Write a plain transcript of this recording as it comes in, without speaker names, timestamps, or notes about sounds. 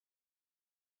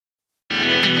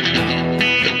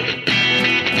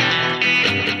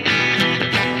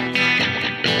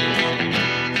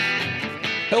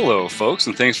Hello, folks,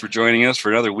 and thanks for joining us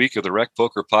for another week of the Rec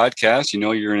Poker Podcast. You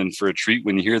know you're in for a treat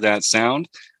when you hear that sound,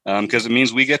 because it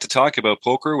means we get to talk about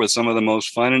poker with some of the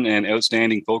most fun and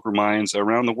outstanding poker minds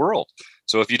around the world.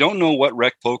 So if you don't know what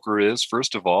Rec Poker is,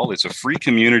 first of all, it's a free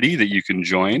community that you can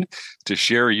join to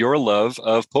share your love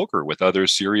of poker with other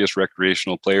serious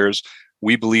recreational players.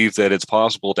 We believe that it's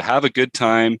possible to have a good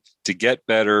time, to get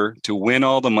better, to win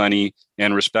all the money,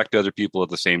 and respect other people at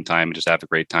the same time and just have a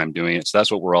great time doing it. So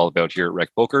that's what we're all about here at Rec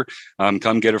Poker.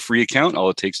 Come get a free account.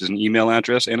 All it takes is an email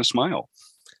address and a smile.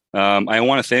 I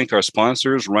want to thank our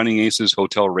sponsors, Running Aces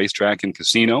Hotel, Racetrack, and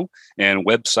Casino, and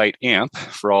website AMP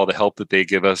for all the help that they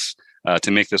give us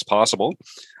to make this possible.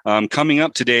 Coming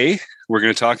up today, we're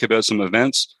going to talk about some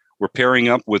events. We're pairing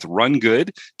up with Run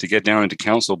Good to get down into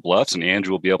Council Bluffs, and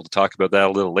Andrew will be able to talk about that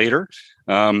a little later.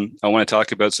 I want to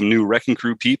talk about some new Wrecking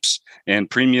Crew peeps and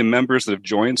premium members that have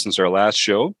joined since our last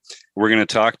show. We're going to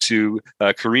talk to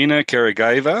Karina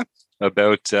Karagaeva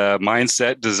about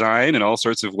mindset design and all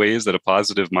sorts of ways that a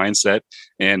positive mindset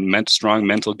and strong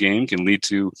mental game can lead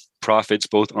to profits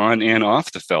both on and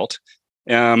off the felt.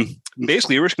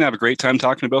 Basically, we're just going to have a great time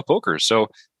talking about poker. So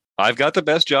I've got the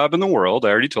best job in the world. I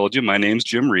already told you, my name's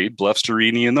Jim Reed, Bluff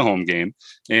Sterini in the home game.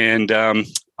 And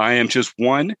I am just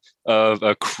one of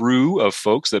a crew of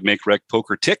folks that make Rec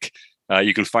Poker tick.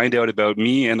 You can find out about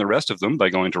me and the rest of them by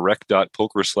going to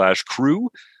rec.poker/crew.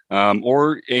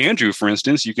 Or Andrew, for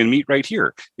instance, you can meet right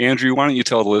here. Andrew, why don't you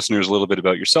tell the listeners a little bit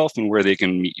about yourself and where they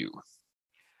can meet you?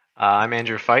 I'm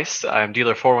Andrew Feist. I'm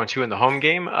dealer 412 in the home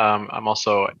game. I'm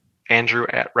also Andrew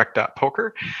at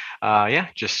rec.poker.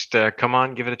 Just come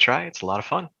on, give it a try. It's a lot of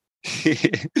fun.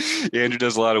 Andrew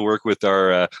does a lot of work with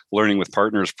our Learning with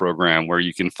Partners program, where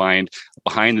you can find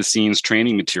behind the scenes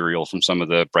training material from some of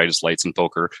the brightest lights in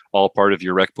poker, all part of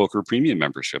your Rec Poker premium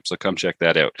membership. So come check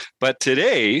that out. But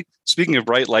today, speaking of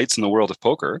bright lights in the world of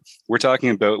poker, we're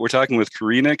talking with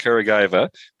Karina Karagaeva,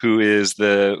 who is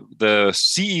the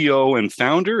CEO and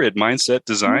founder at Mindset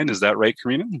Design. Is that right,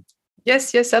 Karina?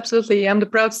 Yes, absolutely. I'm the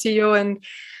proud CEO and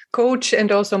coach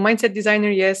and also mindset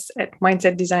designer, at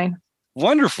Mindset Design.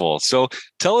 Wonderful. So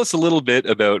tell us a little bit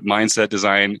about Mindset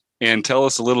Design and tell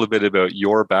us a little bit about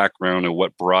your background and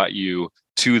what brought you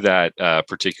to that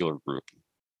particular group.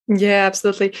 Yeah,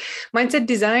 absolutely. Mindset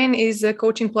Design is a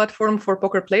coaching platform for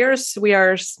poker players. We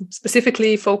are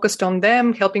specifically focused on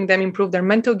them, helping them improve their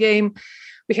mental game.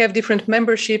 We have different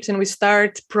memberships and we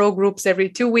start pro groups every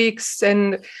 2 weeks.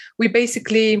 And we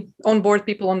basically onboard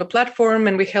people on the platform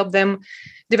and we help them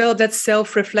develop that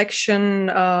self-reflection,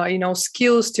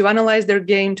 skills to analyze their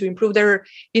game, to improve their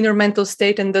inner mental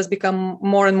state and thus become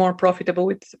more and more profitable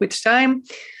with time.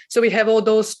 So we have all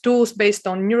those tools based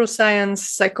on neuroscience,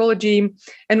 psychology,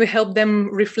 and we help them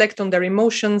reflect on their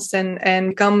emotions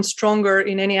and become stronger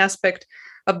in any aspect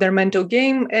of their mental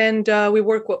game. And we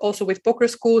work also with poker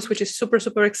schools, which is super,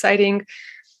 super exciting.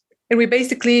 And we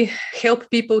basically help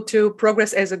people to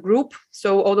progress as a group.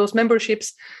 So all those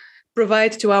memberships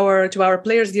provide to our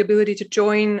players the ability to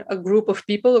join a group of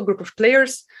people, a group of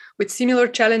players with similar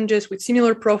challenges, with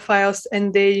similar profiles,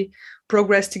 and they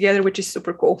progress together, which is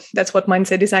super cool. That's what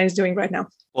Mindset Design is doing right now.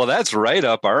 Well, that's right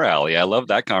up our alley. I love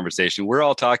that conversation. We're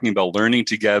all talking about learning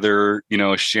together,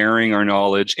 sharing our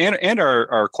knowledge and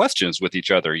our questions with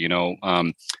each other.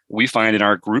 We find in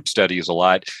our group studies a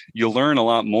lot, you learn a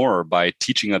lot more by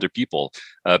teaching other people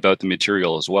about the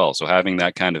material as well. So having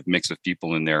that kind of mix of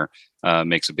people in there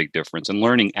makes a big difference, and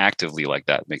learning actively like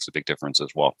that makes a big difference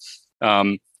as well.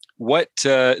 That's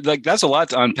a lot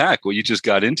to unpack what you just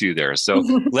got into there. So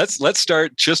let's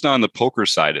start just on the poker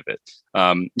side of it.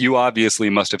 You obviously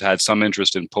must have had some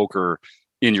interest in poker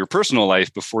in your personal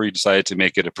life before you decided to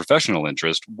make it a professional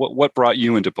interest. What brought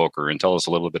you into poker? And tell us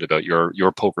a little bit about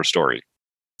your poker story.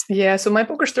 Yeah, so my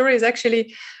poker story is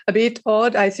actually a bit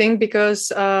odd, I think,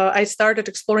 because I started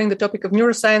exploring the topic of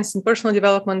neuroscience and personal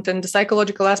development and the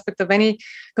psychological aspect of any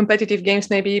competitive games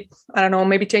maybe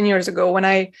 10 years ago. When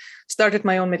I started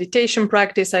my own meditation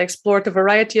practice, I explored a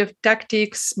variety of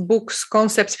tactics, books,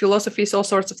 concepts, philosophies, all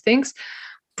sorts of things,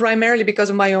 primarily because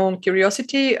of my own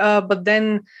curiosity. But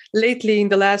then lately, in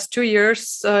the last 2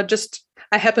 years, I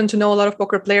happen to know a lot of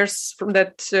poker players from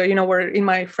that, were in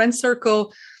my friend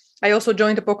circle. I also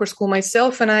joined a poker school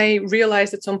myself, and I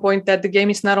realized at some point that the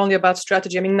game is not only about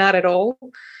strategy. I mean, not at all.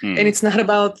 And it's not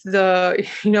about the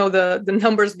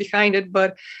numbers behind it,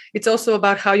 but it's also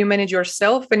about how you manage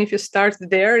yourself. And if you start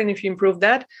there and if you improve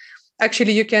that,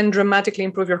 actually you can dramatically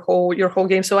improve your whole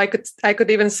game. So I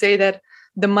could even say that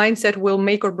the mindset will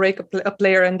make or break a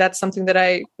player. And that's something that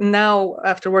I now,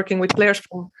 after working with players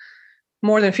from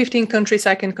more than 15 countries,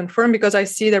 I can confirm, because I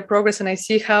see their progress and I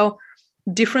see how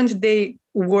different they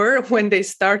were when they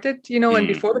started, and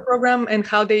before the program, and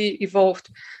how they evolved.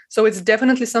 So it's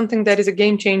definitely something that is a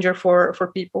game changer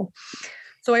for people.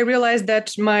 So I realized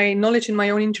that my knowledge and my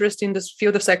own interest in this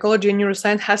field of psychology and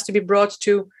neuroscience has to be brought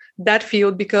to that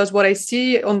field, because what I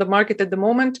see on the market at the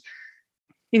moment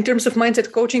in terms of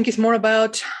mindset coaching is more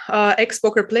about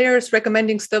ex-poker players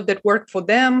recommending stuff that worked for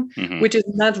them, which is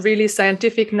not really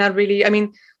scientific,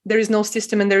 there is no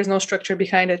system and there is no structure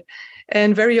behind it.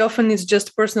 And very often it's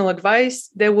just personal advice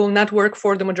that will not work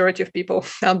for the majority of people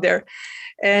out there.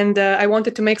 And I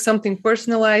wanted to make something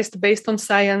personalized based on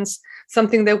science,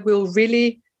 something that will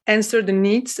really answer the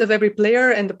needs of every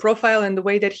player and the profile and the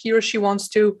way that he or she wants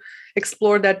to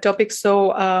explore that topic.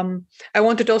 So I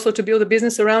wanted also to build a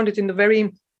business around it in the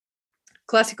very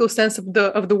classical sense of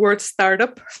the word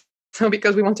startup. So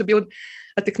because we want to build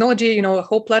a technology, a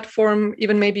whole platform,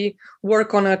 even maybe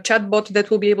work on a chatbot that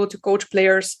will be able to coach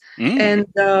players and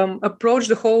approach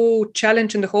the whole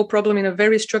challenge and the whole problem in a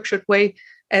very structured way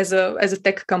as a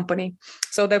tech company.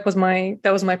 So that was my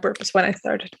purpose when I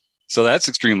started. So that's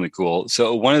extremely cool.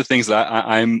 So one of the things that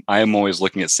I'm always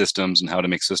looking at systems and how to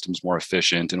make systems more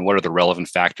efficient and what are the relevant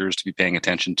factors to be paying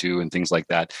attention to and things like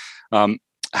that.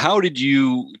 How did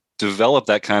you develop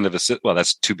that kind of well,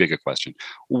 that's too big a question.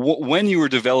 When you were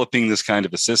developing this kind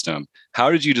of a system,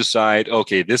 how did you decide,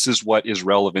 okay, this is what is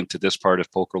relevant to this part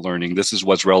of poker learning. This is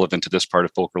what's relevant to this part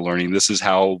of poker learning. This is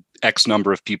how X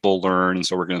number of people learn. And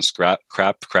so we're going to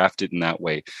craft it in that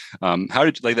way. How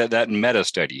did that meta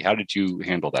study? How did you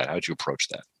handle that? How did you approach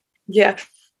that? Yeah.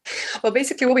 Well,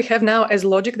 basically what we have now as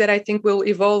logic that I think will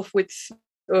evolve with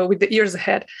the years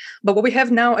ahead. But what we have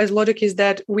now as logic is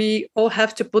that we all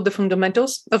have to put the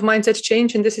fundamentals of mindset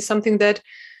change. And this is something that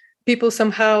people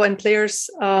somehow and players,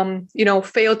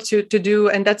 fail to do.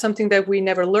 And that's something that we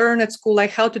never learn at school,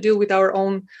 like how to deal with our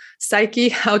own psyche,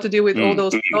 how to deal with all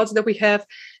those thoughts that we have,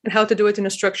 and how to do it in a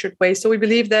structured way. So we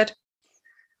believe that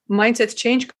mindset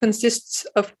change consists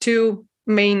of two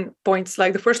main points.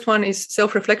 Like the first one is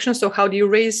self-reflection. So how do you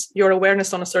raise your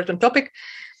awareness on a certain topic?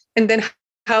 And then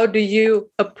how do you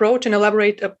approach and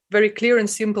elaborate a very clear and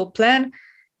simple plan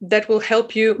that will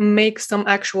help you make some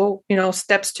actual,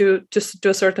 steps to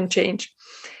a certain change?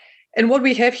 And what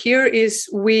we have here is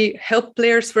we help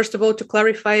players, first of all, to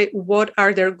clarify what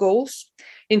are their goals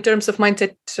in terms of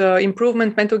mindset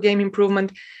improvement, mental game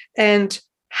improvement, and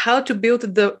how to build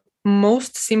the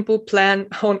most simple plan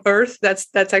on earth. That's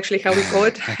actually how we call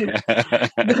it.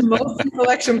 The most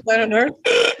simple action plan on earth,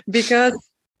 because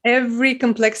every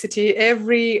complexity,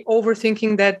 every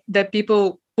overthinking that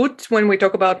people put when we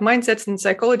talk about mindsets and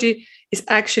psychology is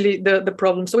actually the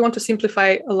problem. So we want to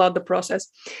simplify a lot the process.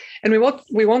 And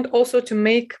we want also to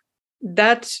make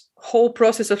that whole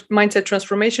process of mindset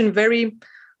transformation very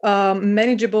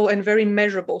manageable and very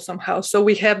measurable somehow. So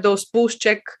we have those pulse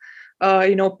check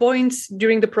points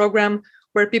during the program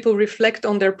where people reflect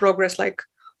on their progress, like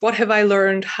what have I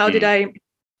learned? How did I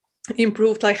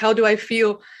improve? Like how do I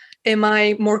feel? Am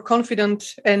I more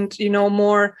confident and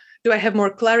more? Do I have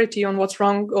more clarity on what's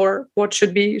wrong or what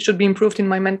should be improved in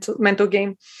my mental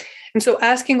game? And so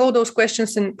asking all those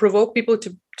questions and provoke people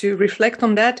to reflect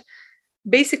on that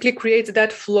basically creates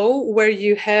that flow where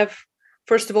you have,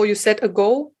 first of all, you set a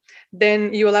goal,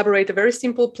 then you elaborate a very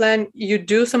simple plan, you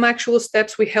do some actual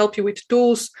steps, we help you with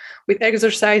tools, with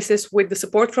exercises, with the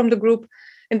support from the group,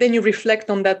 and then you reflect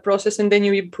on that process and then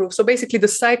you improve. So basically the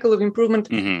cycle of improvement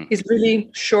is really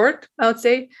short, I would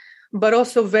say, but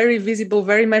also very visible,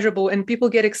 very measurable. And people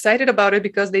get excited about it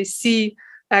because they see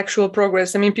actual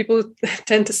progress. I mean, people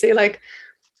tend to say like,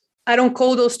 I don't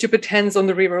call those stupid hens on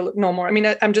the river no more. I mean,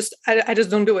 I just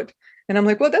don't do it. And I'm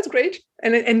like, well, that's great.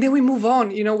 And then we move on,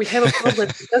 we have a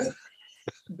progress.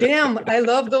 Damn, I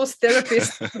love those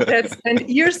therapists that spend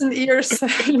years and years,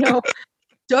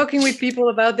 talking with people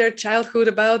about their childhood,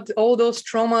 about all those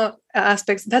trauma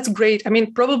aspects. That's great. I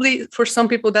mean, probably for some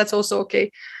people, that's also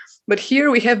okay. But here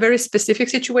we have very specific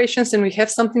situations and we have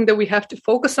something that we have to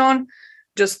focus on,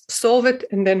 just solve it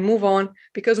and then move on,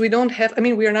 because we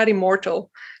are not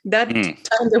immortal. That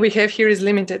time that we have here is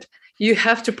limited. You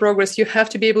have to progress. You have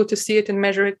to be able to see it and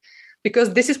measure it,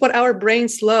 because this is what our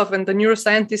brains love. And the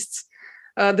neuroscientist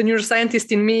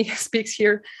in me speaks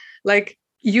here. Like,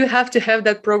 you have to have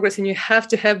that progress and you have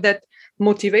to have that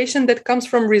motivation that comes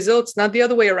from results, not the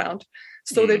other way around,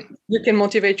 so that you can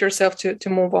motivate yourself to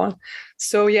move on.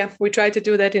 So yeah, we try to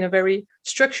do that in a very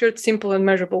structured, simple, and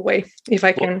measurable way, if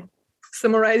I can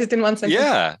summarize it in one sentence.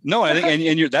 Yeah, no, I think,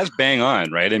 and that's bang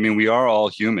on, right? I mean, we are all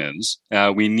humans.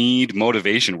 We need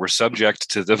motivation. We're subject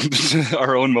to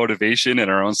our own motivation and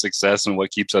our own success and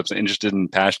what keeps us interested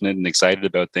and passionate and excited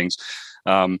about things.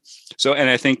 And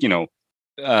I think,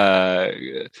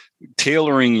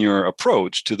 tailoring your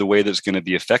approach to the way that's going to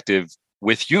be effective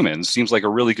with humans seems like a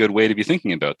really good way to be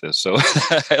thinking about this. So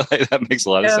that makes a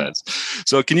lot of sense.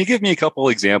 So can you give me a couple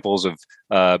examples of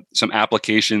some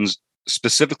applications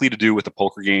specifically to do with the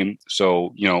poker game?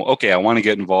 So, okay, I want to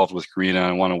get involved with Karina.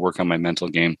 I want to work on my mental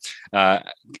game.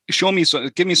 Give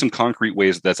me some concrete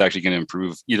ways that's actually going to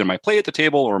improve either my play at the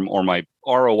table or my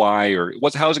ROI, or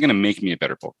how is it going to make me a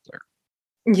better poker player?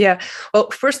 Yeah. Well,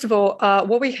 first of all,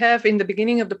 what we have in the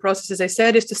beginning of the process, as I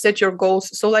said, is to set your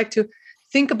goals. So to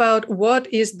think about what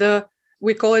is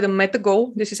we call it a meta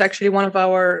goal. This is actually one of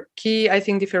our key, I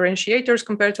think, differentiators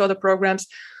compared to other programs.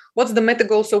 What's the meta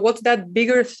goal? So what's that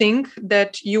bigger thing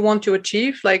that you want to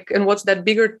achieve? And what's that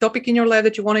bigger topic in your life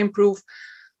that you want to improve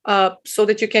so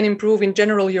that you can improve in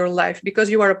general your life? Because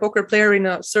you are a poker player in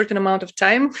a certain amount of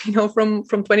time, from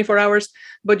 24 hours,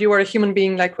 but you are a human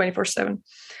being 24/7.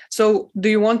 So do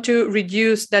you want to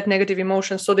reduce that negative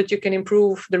emotion so that you can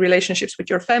improve the relationships with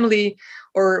your family,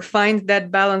 or find that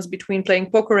balance between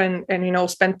playing poker and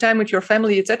spend time with your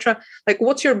family, etc.?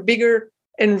 What's your bigger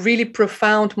and really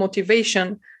profound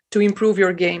motivation to improve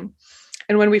your game?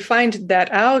 And when we find that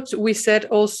out, we set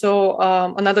also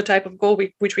another type of goal,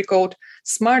 which we called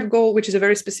SMART goal, which is a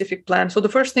very specific plan. So the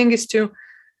first thing is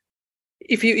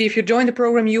if you join the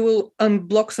program, you will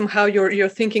unblock somehow your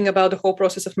thinking about the whole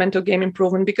process of mental game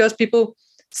improvement, because people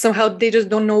somehow they just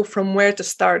don't know from where to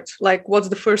start. What's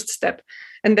the first step?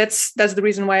 And that's the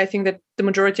reason why I think that the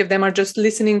majority of them are just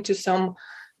listening to some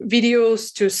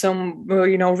videos, to some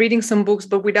reading some books,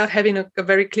 but without having a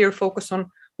very clear focus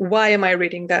on why am I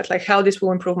reading that, how this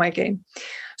will improve my game.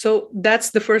 So that's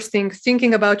the first thing.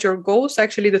 Thinking about your goals.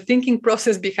 Actually, the thinking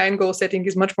process behind goal setting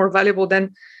is much more valuable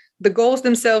than the goals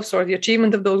themselves or the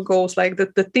achievement of those goals.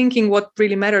 The thinking, what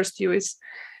really matters to you is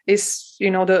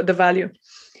the value.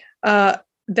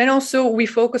 Then also we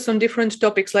focus on different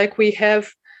topics. We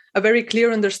have a very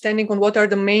clear understanding on what are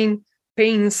the main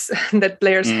pains that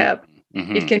players have.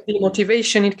 Mm-hmm. It can be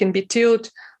motivation, it can be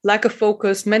tilt, lack of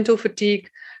focus, mental fatigue,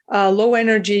 low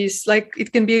energies.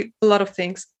 It can be a lot of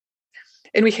things.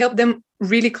 And we help them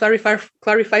really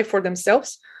clarify for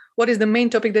themselves what is the main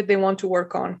topic that they want to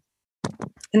work on.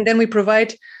 And then we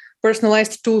provide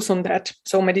personalized tools on that.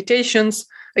 So meditations,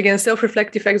 again,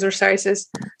 self-reflective exercises,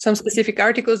 some specific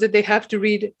articles that they have to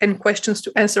read, and questions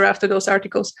to answer after those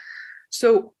articles.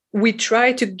 So we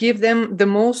try to give them the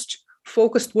most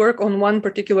focused work on one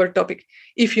particular topic.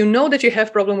 If you know that you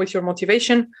have problem with your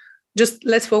motivation, just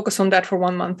let's focus on that for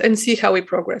 1 month and see how we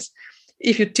progress.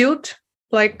 If you tilt,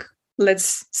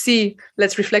 let's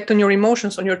reflect on your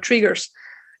emotions, on your triggers,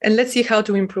 and let's see how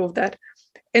to improve that.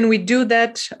 And we do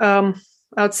that, I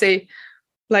would say,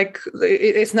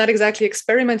 it's not exactly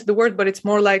experiment the word, but it's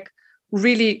more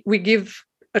really we give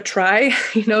a try,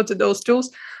 to those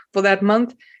tools for that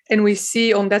month. And we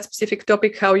see on that specific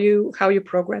topic how you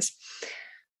progress.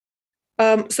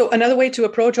 So another way to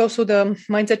approach also the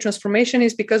mindset transformation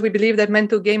is because we believe that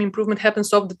mental game improvement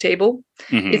happens off the table.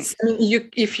 Mm-hmm.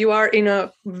 If you are in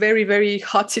a very, very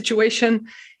hot situation,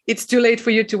 it's too late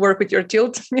for you to work with your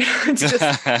tilt. It's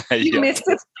just you miss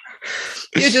it.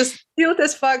 You just tilt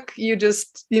as fuck. You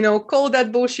just call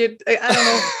that bullshit. I don't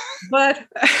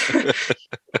know,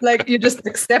 but you just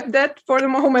accept that for the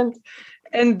moment,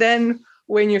 and then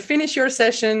when you finish your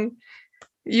session,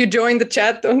 you join the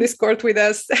chat on Discord with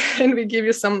us, and we give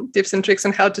you some tips and tricks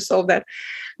on how to solve that.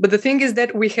 But the thing is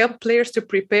that we help players to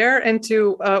prepare and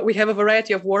we have a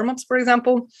variety of warm-ups, for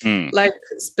example,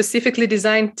 specifically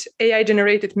designed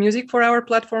AI-generated music for our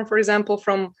platform, for example,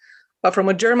 from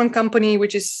a German company,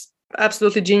 which is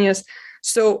absolutely genius.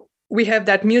 So we have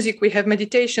that music, we have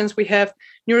meditations, we have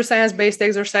neuroscience-based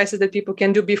exercises that people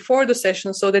can do before the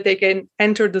session so that they can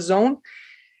enter the zone.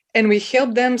 And we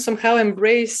help them somehow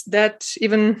embrace that,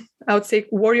 even, I would say,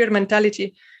 warrior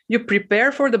mentality. You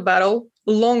prepare for the battle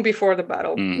long before the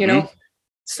battle, mm-hmm.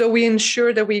 So we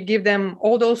ensure that we give them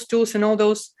all those tools and all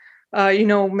those,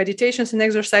 meditations and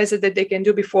exercises that they can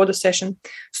do before the session.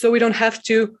 So we don't have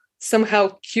to somehow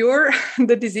cure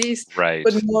the disease, right,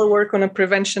 but more work on a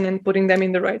prevention and putting them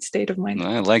in the right state of mind.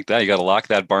 I like that. You got to lock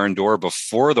that barn door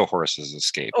before the horses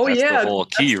escape. Oh, that's yeah, the whole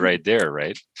key right there,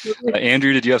 right?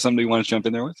 Andrew, did you have something you want to jump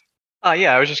in there with?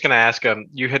 Yeah, I was just going to ask,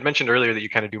 you had mentioned earlier that you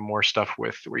kind of do more stuff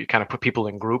where you kind of put people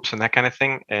in groups and that kind of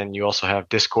thing. And you also have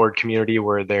Discord community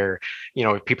where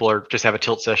people are just have a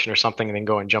tilt session or something and then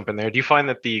go and jump in there. Do you find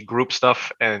that the group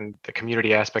stuff and the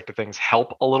community aspect of things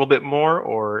help a little bit more?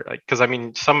 Or because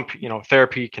some,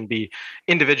 therapy can be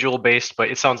individual based, but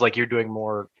it sounds like you're doing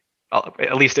more,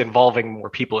 at least involving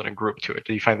more people in a group to it.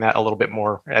 Do you find that a little bit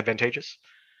more advantageous?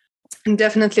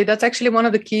 Definitely. That's actually one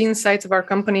of the key insights of our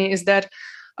company is that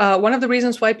One of the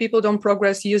reasons why people don't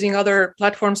progress using other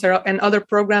platforms and other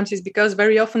programs is because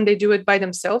very often they do it by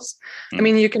themselves. I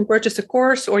mean, you can purchase a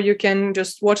course or you can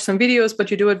just watch some videos, but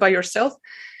you do it by yourself.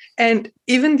 And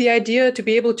even the idea to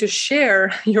be able to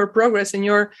share your progress and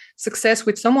your success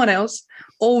with someone else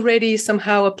already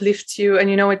somehow uplifts you.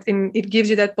 And, it gives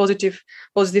you that positive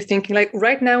thinking. Like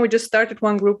right now, we just started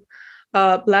one group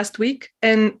last week.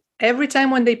 And every time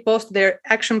when they post their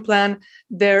action plan,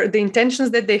 the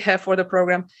intentions that they have for the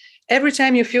program, every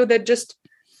time you feel that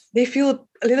they feel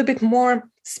a little bit more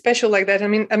special like that. I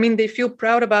mean, they feel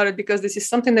proud about it because this is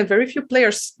something that very few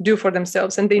players do for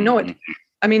themselves and they know it.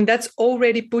 I mean, that's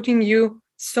already putting you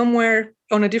somewhere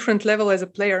on a different level as a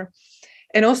player.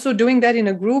 And also doing that in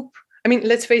a group. I mean,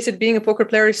 let's face it, being a poker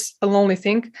player is a lonely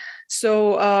thing.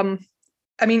 So,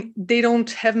 they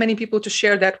don't have many people to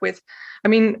share that with. I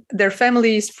mean, their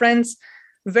families, friends,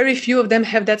 very few of them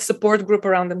have that support group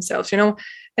around themselves, and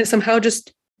somehow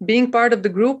just being part of the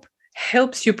group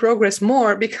helps you progress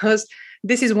more because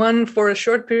this is one for a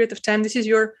short period of time. This is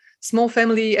your small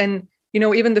family. And,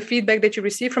 even the feedback that you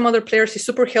receive from other players is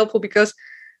super helpful because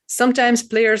sometimes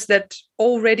players that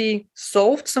already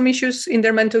solved some issues in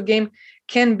their mental game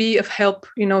can be of help,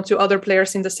 to other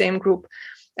players in the same group.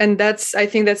 And I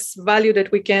think that's value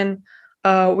that we can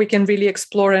really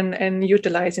explore and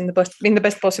utilize in the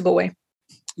best possible way.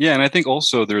 Yeah, and I think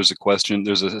also there's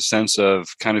a sense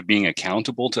of kind of being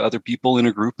accountable to other people in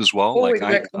a group as well. Oh, like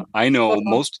exactly. I know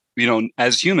most,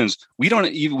 as humans, we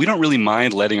don't really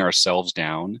mind letting ourselves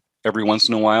down every once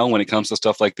in a while when it comes to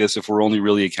stuff like this if we're only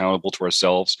really accountable to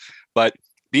ourselves. But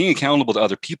being accountable to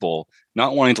other people,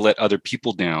 not wanting to let other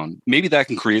people down, maybe that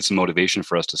can create some motivation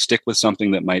for us to stick with something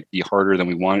that might be harder than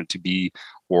we want it to be,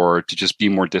 or to just be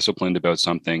more disciplined about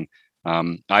something.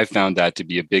 I've found that to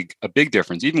be a big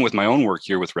difference, even with my own work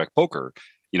here with Rec Poker.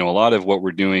 A lot of what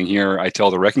we're doing here, I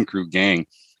tell the Wrecking Crew gang,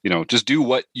 just do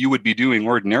what you would be doing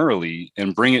ordinarily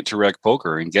and bring it to Rec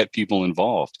Poker and get people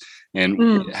involved.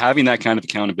 And having that kind of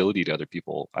accountability to other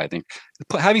people, I think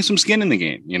having some skin in the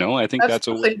game, I think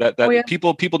Absolutely.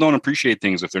 People don't appreciate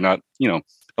things if they're not,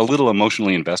 a little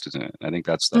emotionally invested in it. I think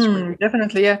that's great.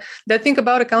 Definitely. Yeah. That thing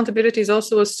about accountability is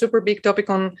also a super big topic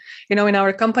in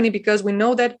our company, because we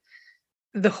know that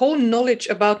the whole knowledge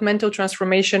about mental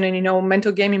transformation and,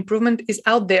 mental game improvement is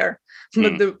out there,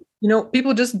 but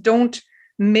people just don't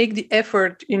make the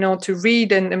effort, to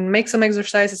read and make some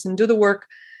exercises and do the work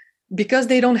because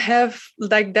they don't have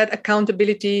like that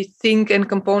accountability thing and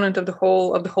component of the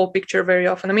whole picture very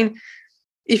often. I mean,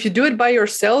 if you do it by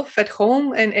yourself at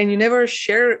home and you never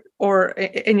share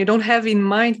and you don't have in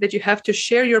mind that you have to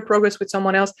share your progress with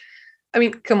someone else, I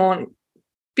mean, come on,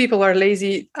 people are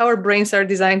lazy. Our brains are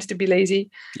designed to be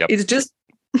lazy. Yep. It's just,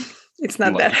 it's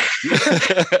not that.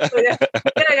 So yeah,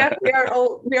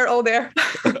 we are all there.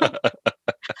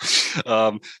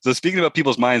 So speaking about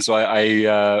people's minds, so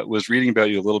I was reading about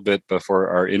you a little bit before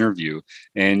our interview,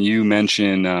 and you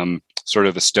mentioned sort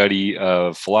of a study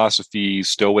of philosophy,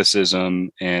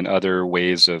 stoicism, and other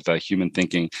ways of human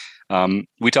thinking.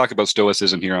 We talk about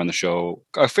stoicism here on the show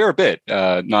a fair bit,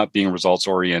 not being results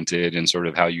oriented and sort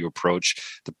of how you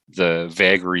approach the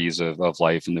vagaries of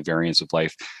life and the variance of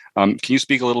life. Can you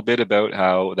speak a little bit about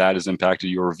how that has impacted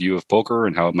your view of poker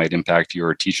and how it might impact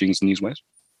your teachings in these ways?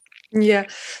 Yeah.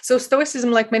 So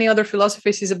Stoicism, like many other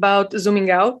philosophies, is about zooming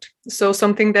out. So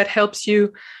something that helps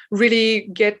you really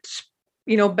get,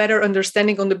 better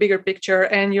understanding on the bigger picture.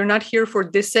 And you're not here for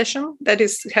this session that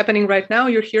is happening right now.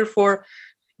 You're here for,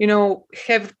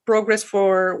 have progress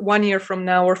for 1 year from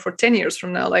now or for 10 years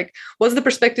from now. Like, what's the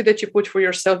perspective that you put for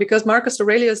yourself? Because Marcus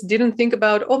Aurelius didn't think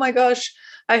about, oh my gosh,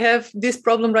 I have this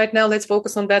problem right now. Let's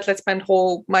focus on that. Let's spend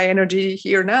all my energy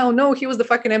here now. No, he was the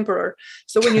fucking emperor.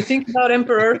 So when you think about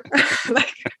emperor,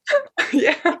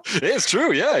 yeah. It's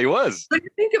true. Yeah, he was. When you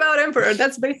think about emperor,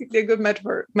 that's basically a good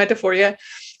metaphor. Yeah.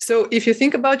 So if you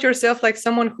think about yourself like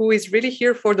someone who is really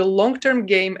here for the long-term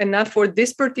game and not for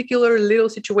this particular little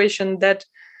situation that,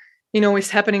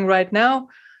 is happening right now,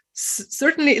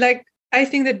 certainly, like, I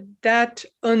think that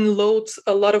unloads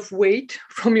a lot of weight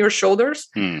from your shoulders,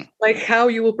 like how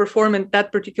you will perform in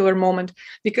that particular moment.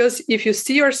 Because if you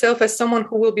see yourself as someone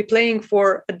who will be playing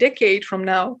for a decade from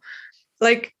now,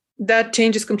 like, that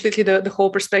changes completely the whole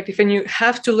perspective. And you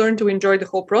have to learn to enjoy the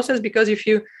whole process, because if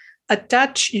you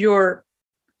attach your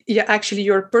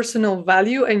personal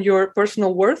value and your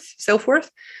personal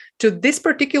self-worth to this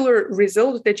particular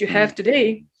result that you have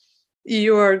today,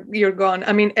 you're gone.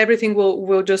 I mean, everything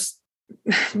will just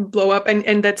blow up,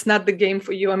 and that's not the game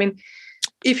for you. I mean,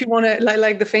 if you want to,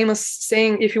 like the famous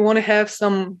saying, if you want to have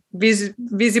some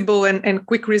visible and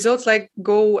quick results, like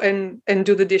go and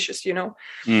do the dishes,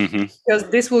 because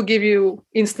this will give you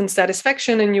instant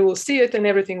satisfaction, and you will see it, and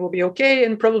everything will be okay,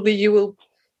 and probably you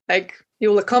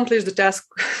will accomplish the task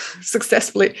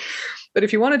successfully. But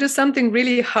if you want to do something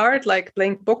really hard, like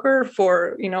playing poker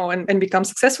for, and become a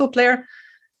successful player,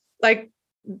 like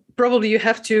probably you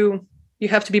have to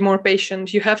be more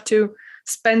patient. You have to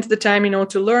spend the time,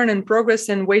 to learn and progress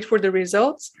and wait for the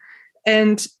results,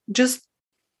 and just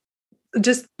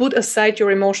put aside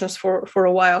your emotions for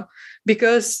a while,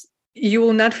 because you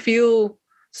will not feel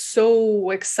so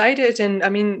excited. And I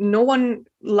mean, no one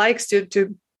likes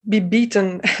to be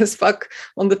beaten as fuck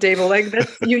on the table like that.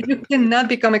 You cannot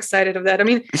become excited of that. I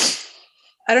mean,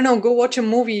 I don't know, go watch a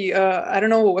movie, I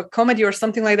don't know, a comedy or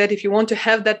something like that, if you want to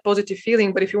have that positive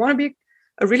feeling. But if you want to be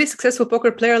a really successful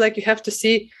poker player, like, you have to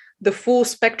see the full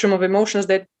spectrum of emotions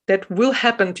that will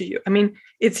happen to you. I mean,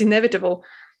 it's inevitable.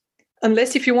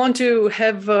 Unless if you want to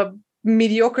have a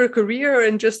mediocre career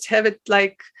and just have it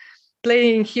like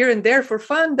playing here and there for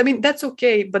fun, I mean, that's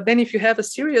okay. But then if you have a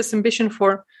serious ambition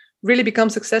for really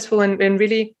become successful and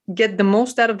really get the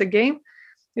most out of the game,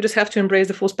 you just have to embrace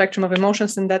the full spectrum of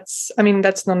emotions. And that's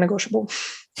non-negotiable.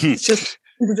 It's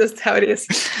just how it is.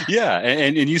 Yeah.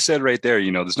 And you said right there,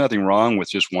 there's nothing wrong with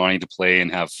just wanting to play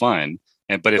and have fun.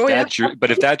 But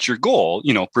if that's your goal,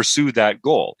 pursue that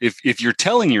goal. If you're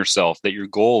telling yourself that your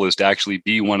goal is to actually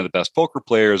be one of the best poker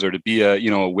players, or to be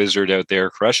a wizard out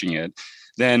there crushing it,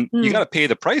 then you got to pay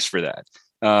the price for that.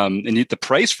 And the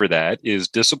price for that is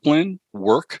discipline,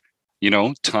 work,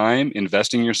 time,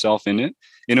 investing yourself in it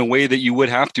in a way that you would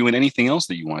have to in anything else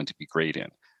that you wanted to be great in.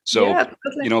 So,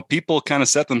 people kind of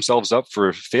set themselves up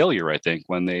for failure, I think,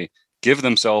 when they give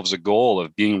themselves a goal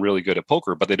of being really good at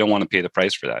poker, but they don't want to pay the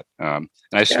price for that. And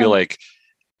I just feel like,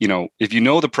 if you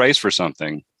know the price for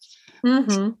something,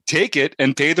 take it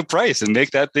and pay the price and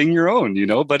make that thing your own,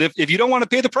 But if you don't want to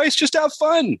pay the price, just have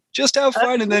fun. Just have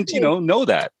fun. Absolutely. And then, know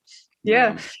that.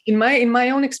 Yeah. In my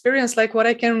own experience, like, what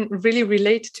I can really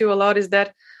relate to a lot is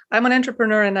that I'm an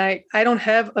entrepreneur, and I don't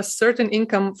have a certain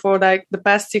income for like the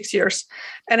past 6 years.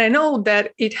 And I know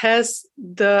that it has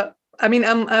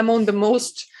I'm on the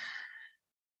most,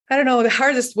 I don't know, the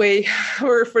hardest way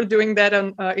for doing that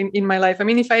in my life. I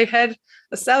mean, if I had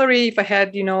a salary, if I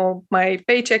had, my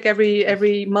paycheck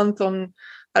every month on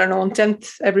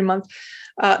 10th every month,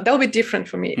 that will be different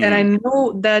for me. And I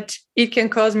know that it can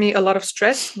cause me a lot of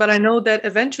stress, but I know that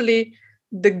eventually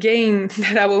the gain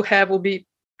that I will have will be,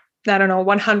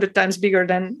 100 times bigger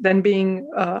than being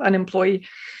an employee.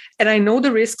 And I know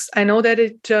the risks. I know that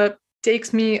it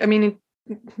takes me, I mean,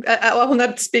 I will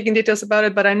not speak in details about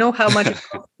it, but I know how much it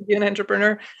costs to be an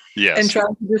entrepreneur. Yes. And try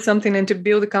to do something and to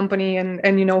build a company and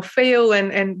fail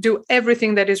and do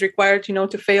everything that is required,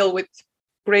 to fail with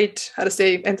great,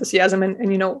 enthusiasm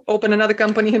and open another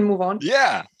company and move on.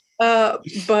 Yeah.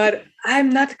 But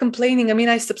I'm not complaining. I mean,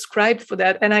 I subscribed for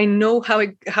that, and I know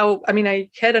I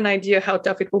had an idea how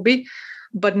tough it will be,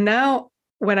 but now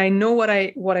when I know what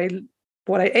I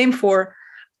aim for,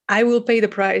 I will pay the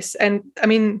price. And I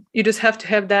mean, you just have to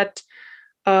have that,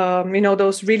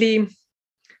 those really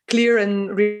clear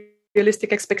and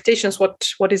realistic expectations,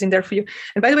 what is in there for you.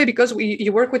 And by the way, because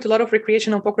you work with a lot of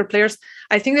recreational poker players,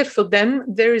 I think that for them,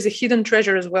 there is a hidden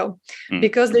treasure as well,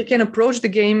 because they can approach the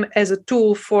game as a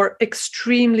tool for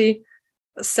extremely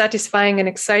satisfying and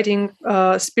exciting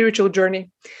spiritual journey,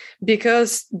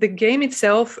 because the game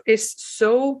itself is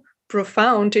so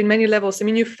profound in many levels. I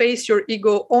mean, you face your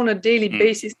ego on a daily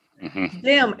basis.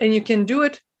 Damn, and you can do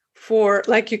it for,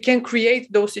 like, you can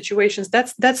create those situations.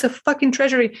 That's a fucking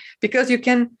treasury, because you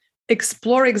can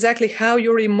explore exactly how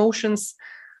your emotions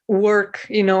work,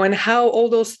 and how all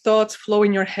those thoughts flow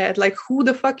in your head, like who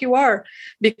the fuck you are.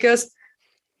 Because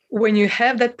when you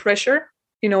have that pressure,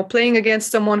 playing against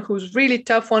someone who's really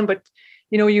tough one, but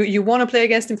you want to play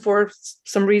against him for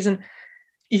some reason,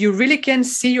 you really can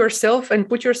see yourself and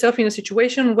put yourself in a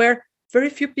situation where very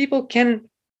few people can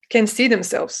see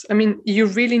themselves. I mean, you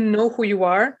really know who you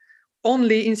are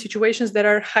only in situations that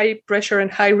are high pressure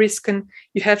and high risk, and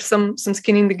you have some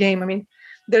skin in the game. I mean,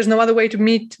 there's no other way to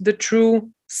meet the true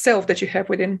self that you have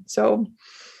within. So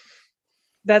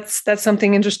that's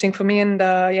something interesting for me. And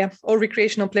all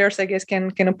recreational players, I guess,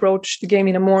 can approach the game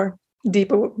in a more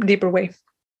deeper way.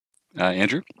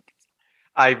 Andrew?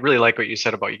 I really like what you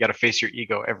said about you got to face your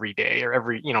ego every day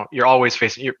or you're always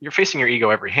facing, you're facing your ego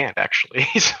every hand actually.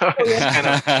 So it's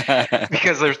kind of,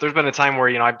 because there's been a time where,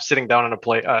 I'm sitting down on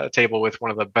a table with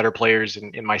one of the better players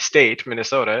in my state,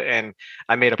 Minnesota, and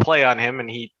I made a play on him and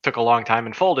he took a long time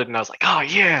and folded. And I was like, oh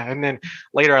yeah. And then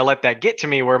later I let that get to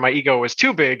me where my ego was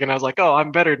too big. And I was like, oh,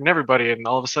 I'm better than everybody. And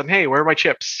all of a sudden, hey, where are my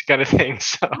chips kind of thing.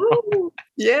 So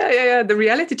yeah. The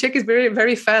reality check is very,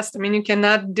 very fast. I mean, you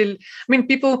cannot,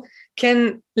 people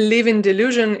can live in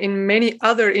delusion in many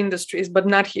other industries, but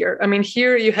not here. I mean,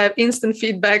 here you have instant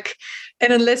feedback.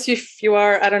 And unless you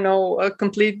are, I don't know, a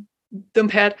complete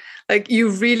dumbhead, like you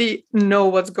really know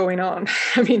what's going on.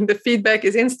 I mean, the feedback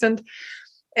is instant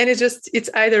and it's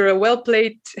either a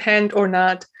well-played hand or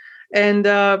not. And,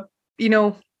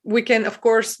 we can, of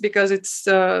course, because it's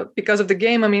because of the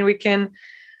game, I mean, we can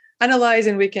analyze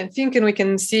and we can think and we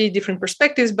can see different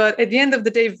perspectives. But at the end of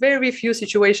the day, very few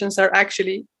situations are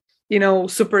actually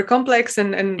super complex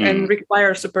and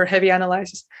require super heavy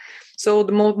analysis. So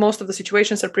most of the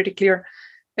situations are pretty clear.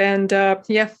 And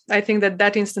I think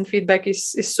that instant feedback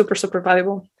is super, super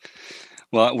valuable.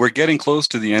 Well, we're getting close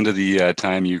to the end of the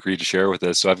time you agreed to share with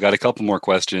us. So I've got a couple more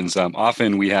questions.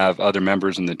 Often we have other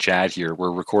members in the chat here.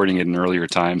 We're recording at an earlier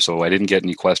time, so I didn't get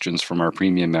any questions from our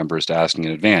premium members to ask in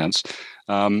advance.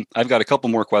 I've got a couple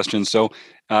more questions. So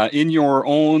in your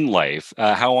own life,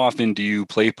 how often do you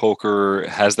play poker?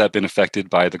 Has that been affected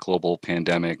by the global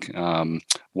pandemic?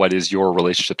 What is your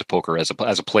relationship to poker as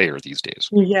a player these days?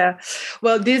 Yeah,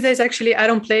 well, these days, actually, I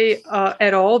don't play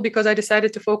at all because I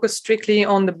decided to focus strictly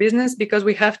on the business because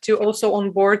we have to also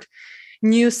onboard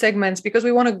new segments because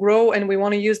we want to grow and we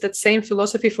want to use that same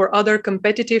philosophy for other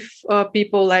competitive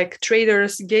people like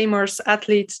traders, gamers,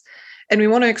 athletes. And we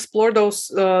want to explore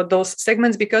those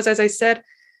segments because, as I said,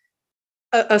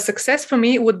 a success for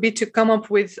me would be to come up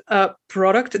with a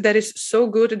product that is so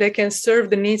good that can serve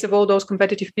the needs of all those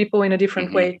competitive people in a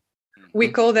different way. We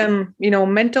call them,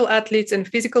 mental athletes and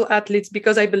physical athletes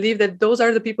because I believe that those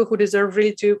are the people who deserve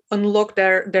really to unlock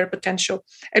their potential,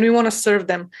 and we want to serve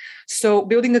them. So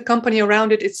building a company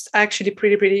around it, it's actually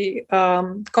pretty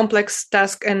complex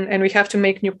task, and we have to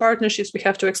make new partnerships. We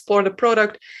have to explore the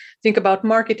product, think about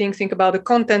marketing, think about the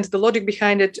content, the logic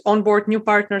behind it, onboard new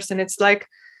partners, and it's like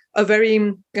a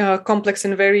very complex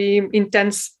and very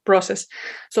intense process.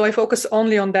 So I focus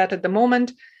only on that at the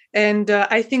moment. And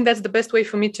I think that's the best way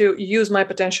for me to use my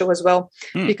potential as well,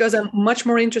 because I'm much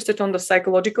more interested on the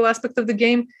psychological aspect of the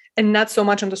game and not so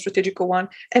much on the strategical one.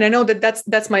 And I know that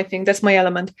that's my thing, that's my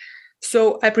element.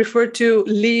 So I prefer to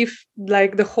leave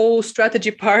like the whole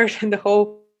strategy part and the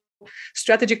whole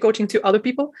strategy coaching to other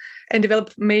people and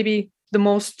develop maybe the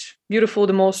most beautiful,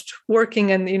 the most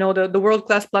working, and the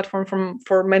world-class platform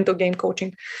for mental game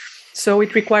coaching. So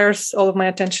it requires all of my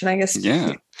attention, I guess.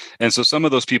 Yeah. And so some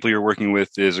of those people you're working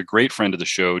with is a great friend of the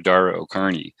show, Dara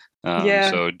O'Carney.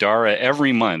 So Dara,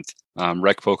 every month,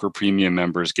 Rec Poker Premium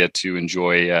members get to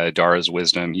enjoy Dara's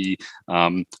wisdom. He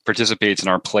participates in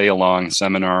our Play Along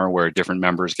seminar where different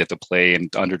members get to play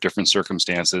and under different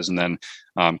circumstances. And then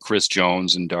Chris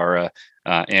Jones and Dara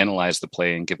analyze the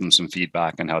play and give them some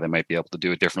feedback on how they might be able to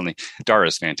do it differently. Dara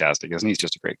is fantastic, isn't he? He's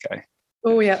just a great guy.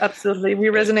 Oh yeah, absolutely. We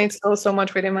resonate so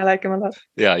much with him. I like him a lot.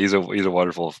 Yeah, he's a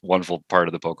wonderful part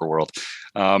of the poker world.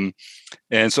 And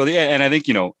so and I think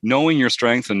knowing your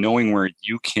strength and knowing where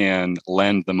you can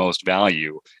lend the most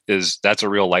value that's a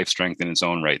real life strength in its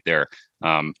own right there.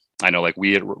 I know, like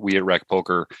we at Rec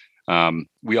Poker,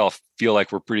 we all feel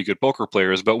like we're pretty good poker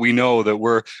players, but we know that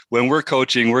when we're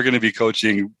coaching, we're going to be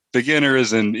coaching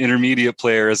beginners and intermediate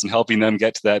players and helping them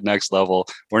get to that next level.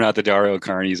 We're not the Dara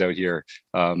O'Carneys out here.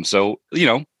 So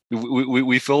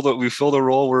we fill the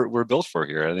role we're built for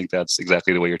here. I think that's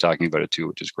exactly the way you're talking about it too,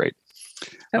 which is great.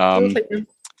 Absolutely.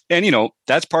 And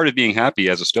that's part of being happy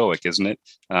as a Stoic, isn't it?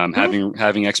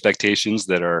 Having expectations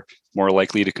that are more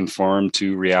likely to conform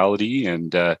to reality.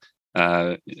 And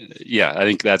I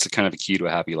think that's a kind of a key to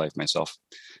a happy life myself.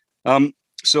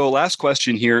 So last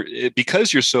question here,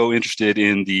 because you're so interested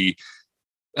in the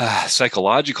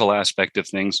psychological aspect of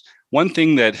things, one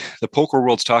thing that the poker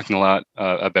world's talking a lot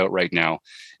about right now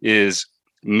is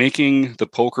making the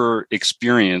poker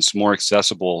experience more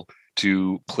accessible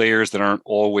to players that aren't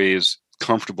always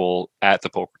comfortable at the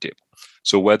poker table.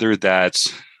 So whether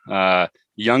that's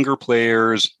younger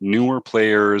players, newer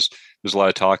players, there's a lot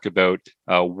of talk about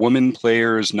women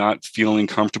players not feeling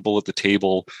comfortable at the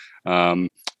table,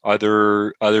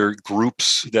 other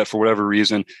groups that for whatever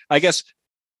reason, I guess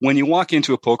when you walk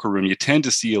into a poker room, you tend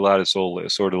to see a lot of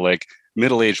sort of like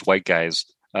middle-aged white guys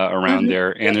around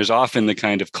there. And there's often the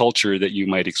kind of culture that you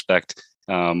might expect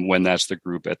when that's the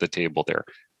group at the table there.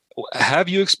 Have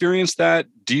you experienced that?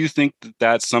 Do you think that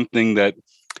that's something that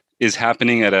is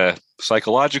happening at a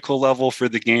psychological level for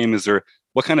the game?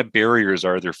 What kind of barriers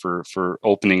are there for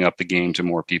opening up the game to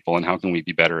more people, and how can we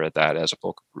be better at that as a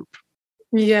poker group?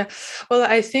 Yeah, well,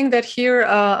 I think that here,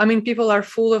 people are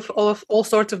full of all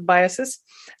sorts of biases,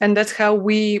 and that's how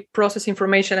we process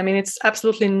information. I mean, it's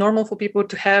absolutely normal for people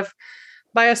to have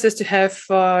biases, to have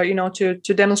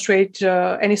to demonstrate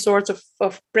any sorts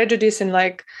of prejudice, and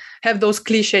like have those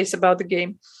cliches about the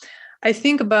game. I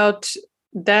think about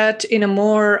that in a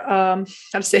more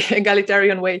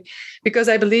egalitarian way, because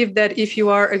I believe that if you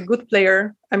are a good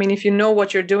player, I mean, if you know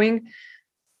what you're doing,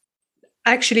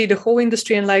 actually the whole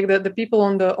industry and like the people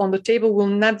on the table will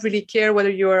not really care whether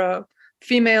you're a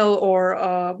female or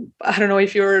I don't know,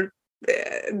 if you're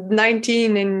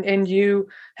 19 and you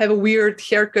have a weird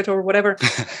haircut or whatever.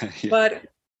 Yeah. But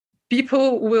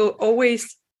people will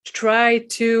always try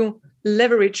to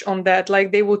leverage on that.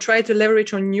 Like they will try to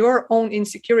leverage on your own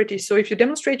insecurity. So if you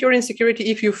demonstrate your insecurity,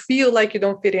 if you feel like you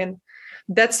don't fit in,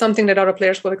 that's something that other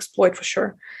players will exploit for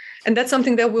sure. And that's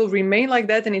something that will remain like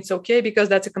that. And it's okay, because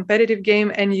that's a competitive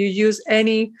game, and you use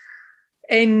any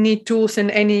tools and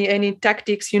any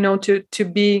tactics, to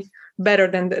be better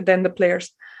than the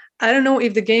players. I don't know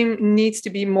if the game needs to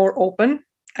be more open.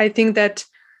 I think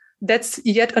that's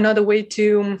yet another way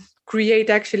to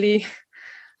create actually,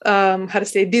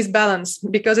 disbalance,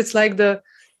 because it's like the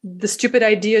stupid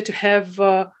idea to have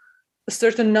a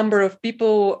certain number of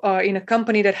people in a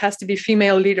company that has to be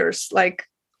female leaders. Like,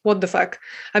 what the fuck?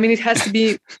 I mean, it has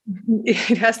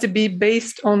to be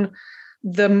based on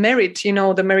the merit.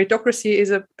 The meritocracy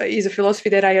is a philosophy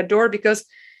that I adore, because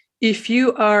if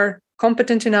you are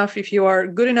competent enough, if you are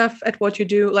good enough at what you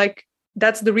do, like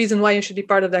that's the reason why you should be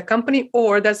part of that company,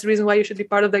 or that's the reason why you should be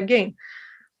part of that game.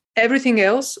 Everything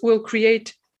else will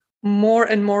create more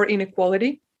and more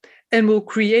inequality, and will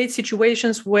create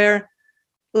situations where,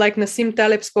 like Nassim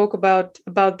Taleb spoke about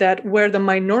that, where the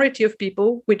minority of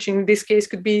people, which in this case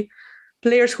could be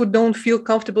players who don't feel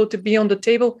comfortable to be on the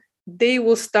table, they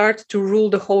will start to rule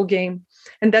the whole game.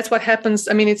 And that's what happens.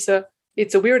 I mean, it's a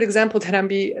weird example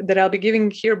that I'll be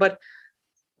giving here, but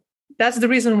that's the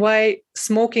reason why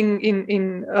smoking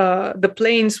in the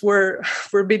plains were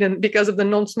forbidden, because of the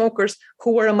non-smokers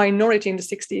who were a minority in the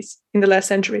 60s, in the last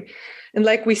century. And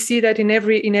like we see that in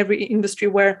every industry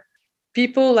where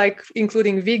people, like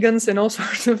including vegans and all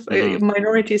sorts of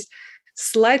minorities,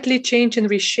 slightly change and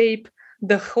reshape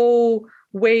the whole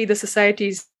way the society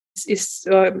is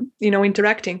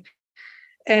interacting.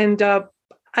 And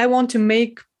I want to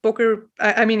make poker.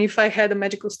 I mean, if I had a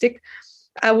magical stick,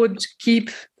 I would keep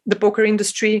the poker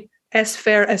industry as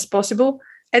fair as possible.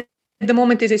 At the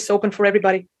moment, it is open for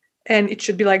everybody, and it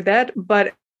should be like that.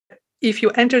 But if you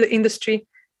enter the industry,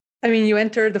 I mean, you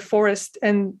enter the forest,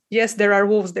 and yes, there are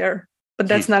wolves there, but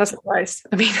that's not a surprise.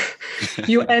 I mean,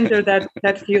 you enter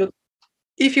that field.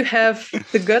 If you have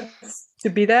the guts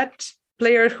to be that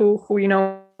player who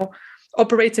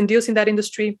operates and deals in that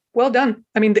industry, well done.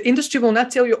 I mean, the industry will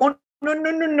not tell you, oh,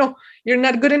 no, you're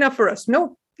not good enough for us.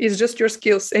 No, it's just your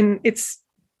skills. And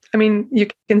you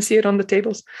can see it on the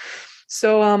tables.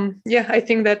 So, I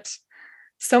think that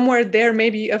somewhere there,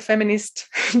 maybe a feminist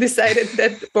decided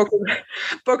that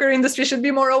poker industry should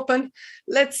be more open.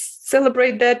 Let's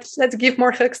celebrate that. Let's give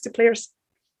more hugs to players.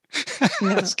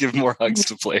 Let's give more hugs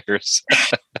to players.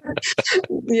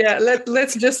 Yeah,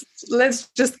 let's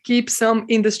just keep some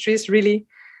industries really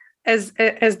as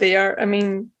they are. I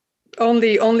mean,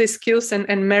 only skills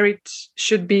and merit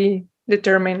should be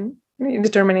determining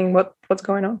what's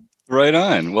going on. Right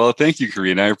on. Well, thank you,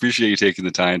 Karina. I appreciate you taking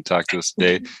the time to talk to us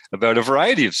today about a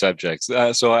variety of subjects.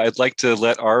 So I'd like to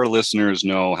let our listeners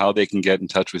know how they can get in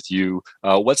touch with you.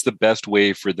 What's the best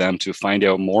way for them to find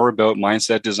out more about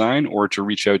Mindset Design, or to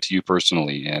reach out to you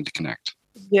personally and connect?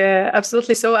 Yeah,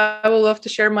 absolutely. So I would love to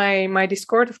share my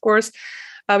Discord, of course.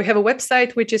 We have a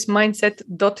website, which is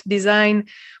mindset.design.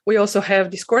 We also have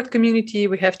Discord community.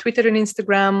 We have Twitter and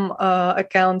Instagram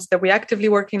accounts that we're actively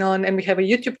working on. And we have a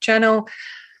YouTube channel.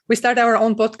 We start our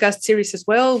own podcast series as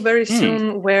well very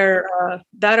soon, where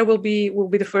Dara will be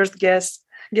the first guest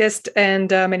and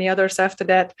many others after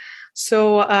that.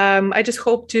 So I just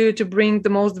hope to bring the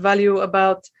most value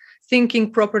about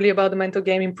thinking properly about the mental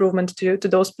game improvement to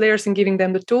those players and giving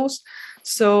them the tools.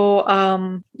 So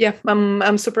I'm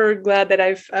super glad that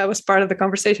I was part of the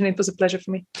conversation. It was a pleasure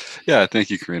for me. Yeah, thank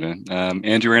you, Karina.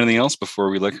 Andrew, anything else before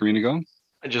we let Karina go?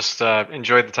 I just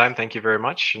enjoyed the time. Thank you very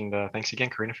much, and thanks again,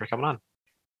 Karina, for coming on.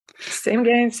 Same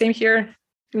here.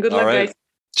 Good luck, guys.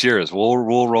 Cheers. We'll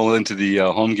roll into the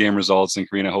home game results, and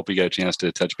Karina, hope we get a chance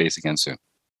to touch base again soon.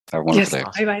 Have a wonderful day.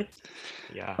 Bye-bye.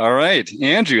 Yeah. All right,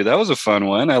 Andrew, that was a fun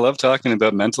one. I love talking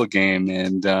about mental game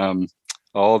and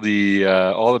all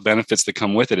the benefits that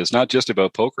come with it. It's not just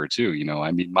about poker, too.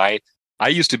 I mean, I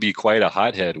used to be quite a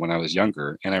hothead when I was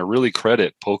younger, and I really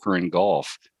credit poker and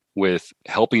golf with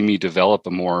helping me develop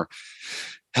a more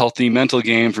healthy mental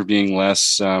game, for being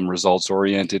less results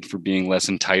oriented, for being less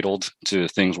entitled to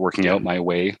things working out my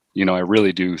way. I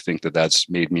really do think that that's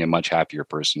made me a much happier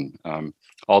person.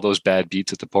 All those bad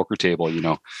beats at the poker table,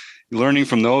 learning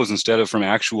from those instead of from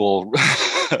actual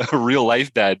real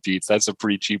life bad beats, that's a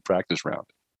pretty cheap practice round.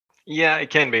 Yeah, it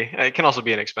can be. It can also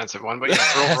be an expensive one, but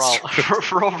yeah,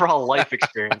 for overall life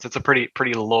experience, it's a pretty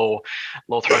low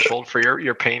threshold for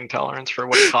your pain tolerance for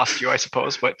what it costs you, I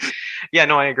suppose. But yeah,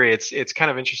 no, I agree. It's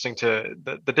kind of interesting to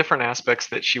the different aspects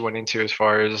that she went into as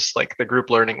far as like the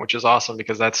group learning, which is awesome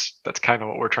because that's kind of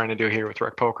what we're trying to do here with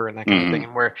Rec Poker and that kind of thing,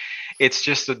 and where it's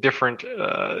just a different.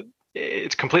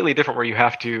 It's completely different where you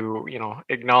have to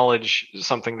acknowledge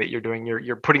something that you're doing.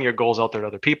 You're putting your goals out there to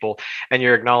other people, and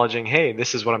you're acknowledging, hey,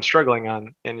 this is what I'm struggling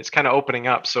on, and it's kind of opening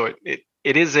up. So it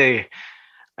is I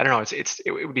don't know,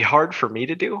 it would be hard for me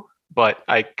to do, but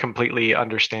I completely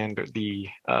understand the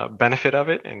benefit of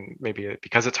it, and maybe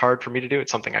because it's hard for me to do,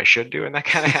 it's something I should do in that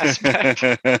kind of aspect.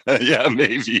 Yeah,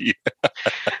 maybe.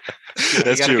 You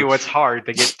got to do what's hard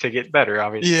to get better,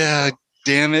 obviously. Yeah.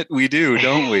 Damn it, we do,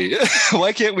 don't we?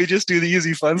 Why can't we just do the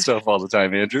easy, fun stuff all the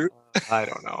time, Andrew? I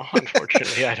don't know.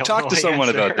 Unfortunately, I don't talk know to someone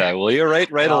answer. About that, will you? Write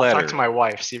a letter. I'll talk to my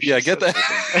wife. See if she get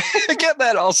that get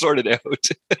that all sorted out.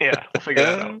 Yeah, we'll figure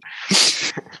that out.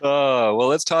 Well,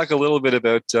 let's talk a little bit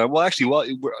about.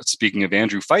 Speaking of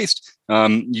Andrew Feist,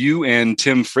 you and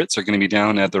Tim Fritz are going to be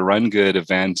down at the Run Good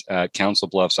event at Council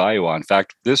Bluffs, Iowa. In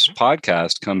fact, this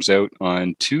podcast comes out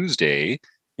on Tuesday.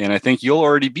 And I think you'll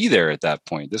already be there at that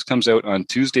point. This comes out on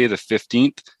Tuesday, the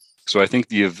 15th. So I think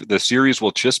the series will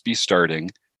just be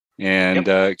starting. And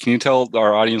can you tell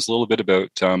our audience a little bit about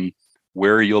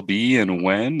where you'll be and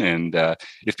when? And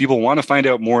if people want to find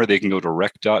out more, they can go to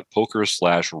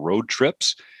rec.poker/road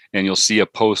trips. And you'll see a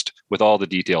post with all the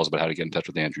details about how to get in touch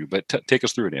with Andrew. But take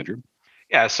us through it, Andrew.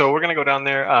 Yeah, so we're going to go down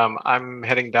there. I'm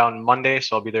heading down Monday,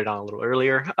 so I'll be there down a little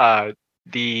earlier.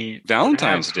 The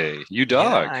Valentine's Day, you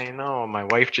dog. Yeah, I know. My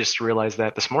wife just realized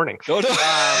that this morning. Oh, no.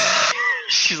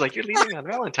 She's like, "You're leaving on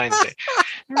Valentine's Day."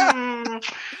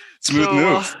 Smooth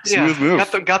move. Smooth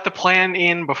move. Got the plan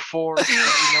in before you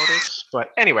notice. But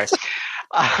anyway,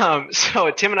 so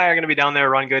Tim and I are going to be down there,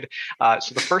 Run Good.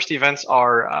 So the first events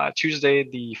are Tuesday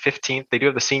the 15th. They do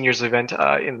have the seniors event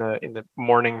in the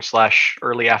morning /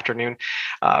 early afternoon.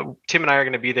 Tim and I are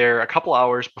going to be there a couple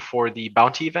hours before the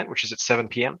bounty event, which is at 7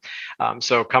 p.m.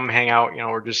 So come hang out.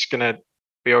 We're just going to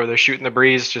be over there shooting the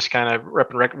breeze, just kind of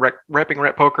repping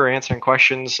Rec Poker, answering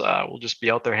questions. We'll just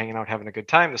be out there hanging out, having a good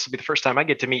time. This will be the first time I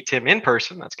get to meet Tim in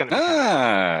person. That's going to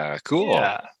be cool.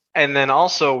 Yeah. And then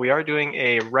also we are doing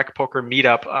a Rec Poker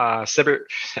meetup Saturday,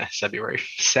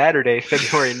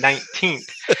 February 19th.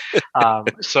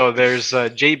 So there's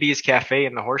JB's Cafe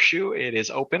in the Horseshoe. It is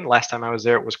open. Last time I was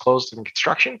there, it was closed in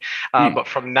construction. But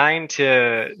from 9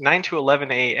 to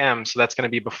 11 a.m., so that's going to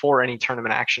be before any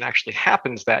tournament action actually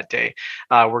happens that day.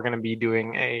 We're going to be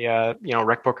doing a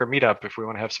Rec Poker meetup. If we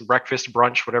want to have some breakfast,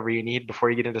 brunch, whatever you need before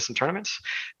you get into some tournaments,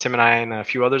 Tim and I and a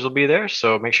few others will be there.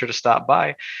 So make sure to stop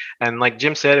by. And like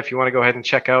Jim said, if you want to go ahead and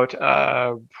check out,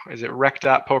 is it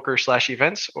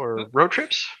rec.poker/events or road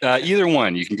trips? Either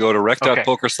one. You can go to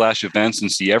rec.poker/events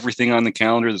and see everything on the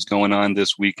calendar that's going on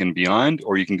this week and beyond,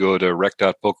 or you can go to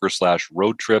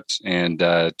rec.poker/road trips and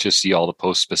just see all the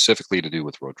posts specifically to do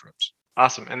with road trips.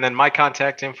 Awesome. And then my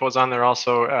contact info is on there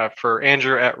also for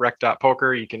Andrew at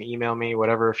rec.poker. You can email me,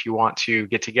 whatever, if you want to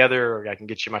get together, or I can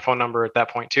get you my phone number at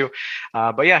that point too.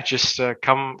 But yeah, just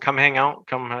come hang out,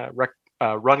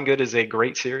 Run Good is a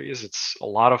great series. It's a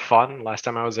lot of fun. Last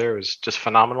time I was there, it was just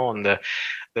phenomenal, and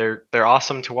they're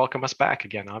awesome to welcome us back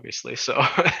again, obviously. So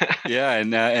yeah,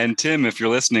 and Tim, if you're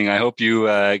listening, I hope you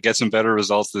get some better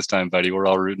results this time, buddy. We're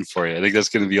all rooting for you. I think that's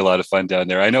going to be a lot of fun down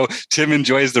there. I know Tim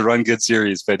enjoys the Run Good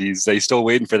series, but he's still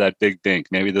waiting for that big bink.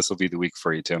 Maybe this will be the week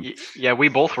for you, Tim. Yeah, we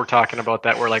both were talking about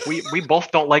that. We're like, we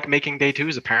both don't like making day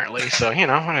twos, apparently. So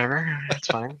whatever, it's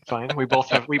fine. We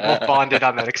both bonded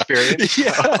on that experience.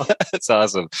 Yeah, that's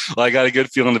awesome. Well, I got a good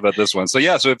feeling about this one. So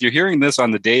yeah, so if you're hearing this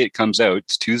on the day it comes out,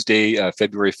 it's Tuesday,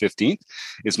 February 15th.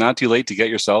 It's not too late to get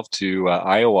yourself to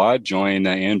Iowa. Join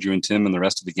Andrew and Tim and the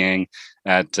rest of the gang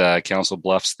at Council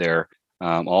Bluffs there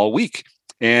all week.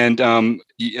 And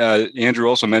Andrew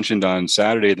also mentioned on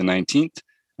Saturday the 19th,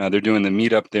 they're doing the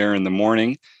meetup there in the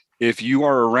morning. If you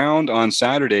are around on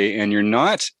Saturday and you're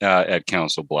not at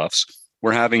Council Bluffs,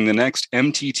 we're having the next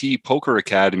MTT Poker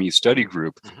Academy study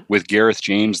group with Gareth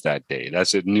James that day.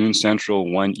 That's at noon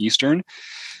Central, 1 Eastern.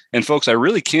 And folks, I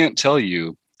really can't tell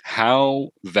you how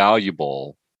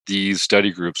valuable these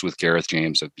study groups with Gareth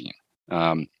James have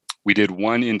been. We did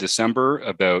one in December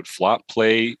about flop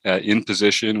play in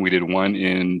position. We did one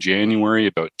in January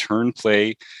about turn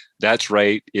play. That's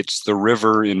right. It's the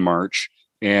river in March.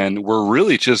 And we're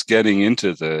really just getting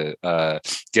into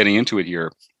it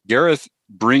here. Gareth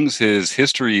brings his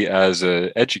history as an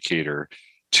educator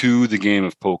to the game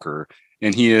of poker,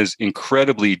 and he is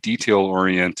incredibly detail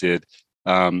oriented.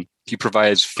 He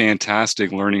provides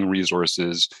fantastic learning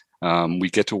resources. We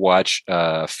get to watch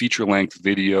a feature-length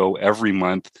video every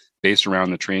month based around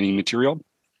the training material.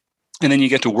 And then you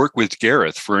get to work with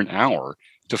Gareth for an hour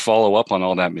to follow up on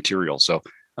all that material. So,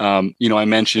 I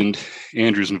mentioned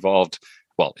Andrew's involved.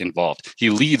 He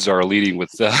leads our Leading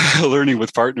with Learning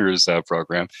with Partners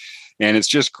program. And it's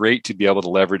just great to be able to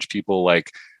leverage people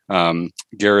like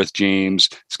Gareth James,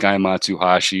 Sky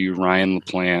Matsuhashi, Ryan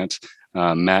LaPlante,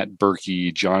 Matt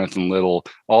Berkey, Jonathan Little,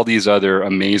 all these other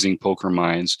amazing poker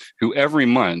minds who every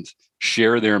month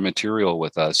share their material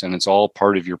with us. And it's all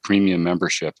part of your premium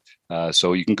membership.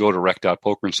 So you can go to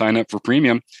rec.poker and sign up for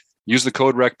premium. Use the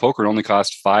code RECPOKER. It only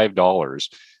costs $5.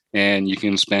 And you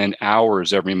can spend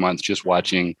hours every month just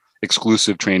watching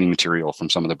exclusive training material from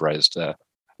some of the brightest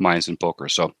minds in poker.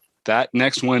 So that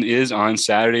next one is on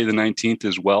Saturday the 19th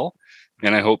as well.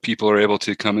 And I hope people are able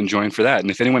to come and join for that.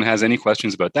 And if anyone has any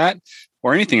questions about that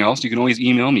or anything else, you can always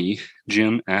email me,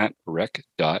 jim@rec.poker.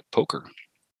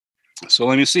 So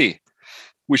let me see.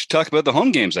 We should talk about the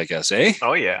home games, I guess, eh?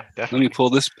 Oh, yeah, definitely. Let me pull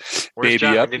this baby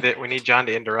John? up. We need John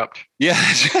to interrupt. Yeah.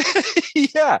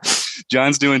 Yeah.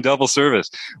 John's doing double service.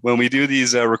 When we do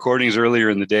these recordings earlier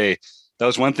in the day, that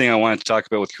was one thing I wanted to talk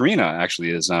about with Karina,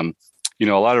 actually, is, a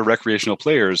lot of recreational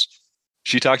players,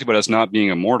 she talked about us not being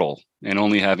immortal and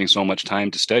only having so much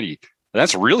time to study.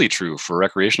 That's really true for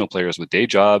recreational players with day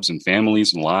jobs and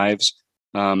families and lives.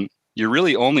 You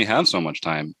really only have so much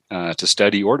time to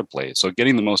study or to play. So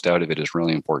getting the most out of it is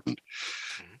really important.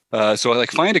 So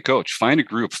find a coach, find a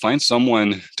group, find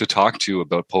someone to talk to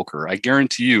about poker. I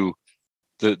guarantee you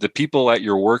the people at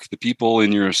your work, the people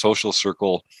in your social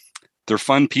circle, they're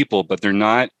fun people, but they're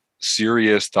not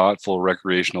serious, thoughtful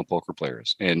recreational poker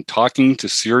players. And talking to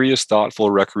serious, thoughtful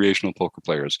recreational poker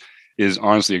players is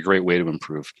honestly a great way to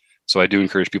improve. So I do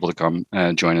encourage people to come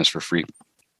and join us for free.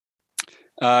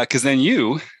 Because then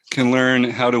you can learn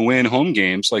how to win home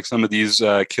games like some of these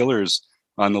killers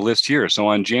on the list here. So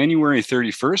on January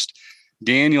 31st,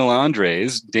 Daniel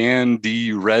Andres, Dan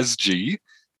D. Rezgi,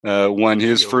 won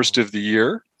his first of the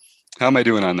year. How am I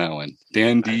doing on that one?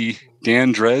 Dan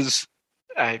Drez?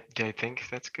 I think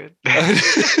that's good.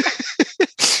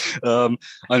 On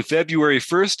February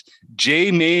 1st,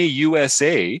 J May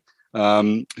USA,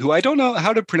 who I don't know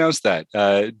how to pronounce that.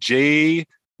 J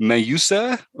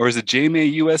Mayusa, or is it J May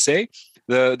USA?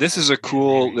 This is our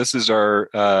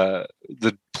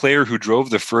the player who drove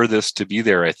the furthest to be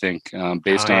there, I think,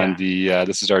 based on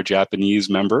this is our Japanese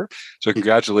member. So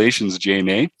congratulations, J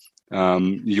May.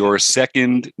 Your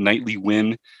second nightly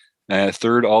win,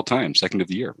 third all time, second of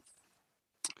the year.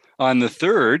 On the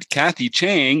 3rd, Kathy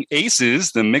Chang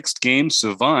aces the mixed game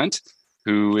savant,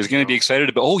 who is going to be excited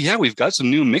about, we've got some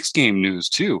new mixed game news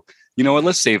too. You know what?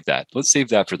 Let's save that. Let's save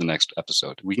that for the next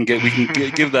episode. We can give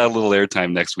that a little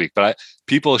airtime next week. But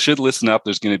people should listen up.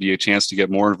 There's going to be a chance to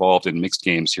get more involved in mixed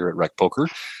games here at Rec Poker.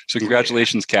 So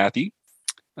congratulations, Kathy.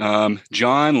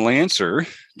 John Lancer,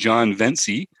 John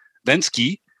Vensky,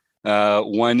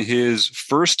 won his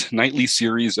first nightly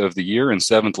series of the year and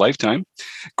 7th lifetime.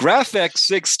 Graphex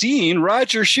 16,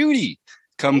 Roger Schutte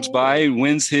comes by,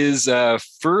 wins his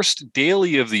first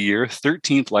daily of the year,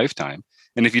 13th lifetime.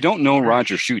 And if you don't know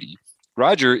Roger Schutte,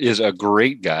 Roger is a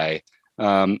great guy.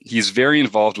 He's very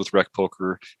involved with Rec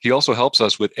Poker. He also helps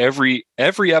us with every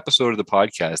episode of the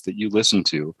podcast that you listen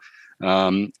to.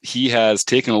 He has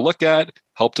taken a look at,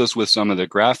 helped us with some of the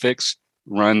graphics,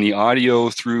 run the audio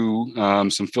through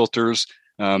some filters.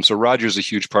 So Roger's a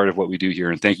huge part of what we do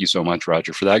here. And thank you so much,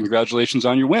 Roger, for that. Congratulations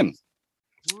on your win.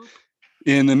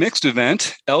 In the mixed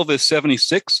event, Elvis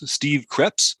 76, Steve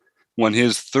Krebs, won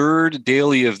his 3rd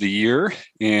daily of the year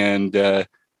and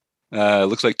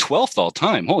looks like 12th all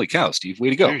time. Holy cow, Steve. Way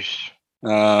to go.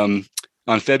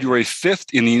 On February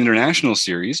 5th in the International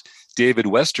Series, David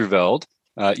Westerveld,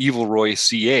 Evil Roy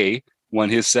CA, won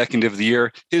his 2nd of the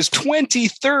year, his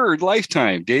 23rd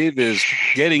lifetime. Dave is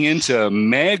getting into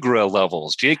Magra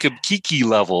levels, Jacob Kiki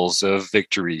levels of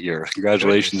victory here.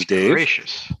 Congratulations, Dave.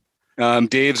 Gracious.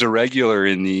 Dave's a regular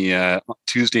in the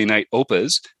Tuesday night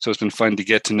Opas, so it's been fun to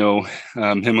get to know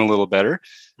him a little better.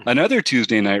 Another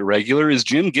Tuesday night regular is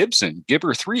Jim Gibson,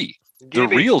 Gibber3, the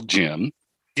real Jim,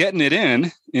 getting it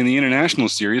in the International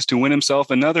Series to win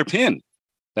himself another pin.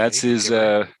 That's his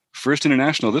first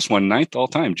international, this one, 9th all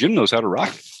time. Jim knows how to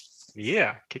rock.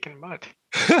 Yeah, kicking butt.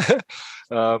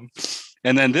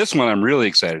 And then this one I'm really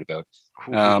excited about.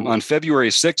 On February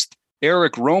 6th,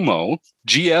 Eric Romo,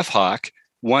 GF Hawk,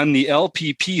 won the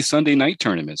LPP Sunday night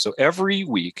tournament. So every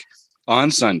week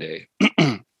on Sunday,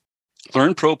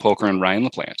 Learn Pro Poker and Ryan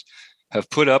LaPlante have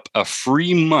put up a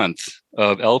free month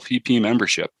of LPP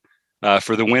membership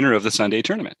for the winner of the Sunday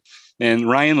tournament. And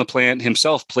Ryan LaPlante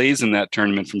himself plays in that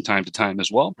tournament from time to time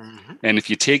as well. Mm-hmm. And if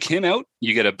you take him out,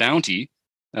 you get a bounty.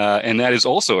 And that is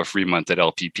also a free month at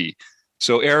LPP.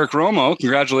 So Eric Romo,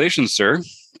 congratulations, sir.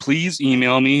 Please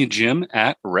email me,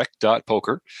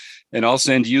 jim@rec.poker, and I'll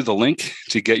send you the link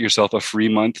to get yourself a free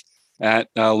month at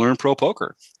Learn Pro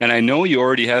Poker. And I know you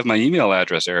already have my email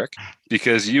address, Eric,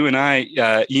 because you and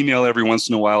I email every once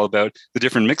in a while about the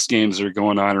different mixed games that are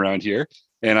going on around here.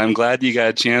 And I'm glad you got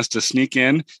a chance to sneak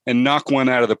in and knock one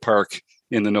out of the park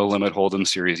in the No Limit Hold'em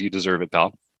series. You deserve it,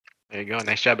 pal. There you go.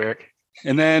 Nice job, Eric.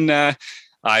 And then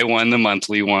I won the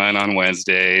monthly one on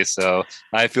Wednesday, so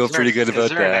I feel pretty good about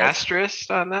that. Is there an asterisk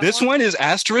on that? This one is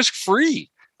asterisk free.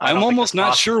 I'm almost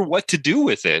not sure what to do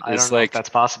with it. I don't know if that's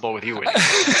possible with you.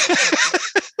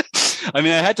 I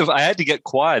mean, I had to get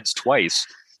quads twice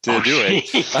to do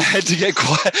it. I had to get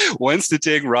once to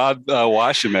take Rob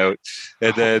Washam out,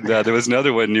 and then there was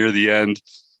another one near the end.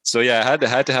 So yeah, I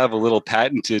had to have a little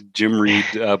patented Jim Reed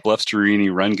Bluff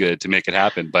Sterini run good to make it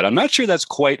happen. But I'm not sure that's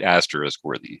quite asterisk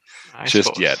worthy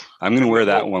just yet. I'm going to wear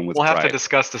that one with pride. We'll have to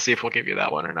discuss to see if we'll give you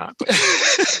that one or not.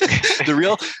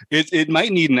 It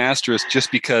might need an asterisk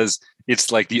just because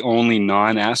it's like the only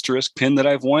non-asterisk pin that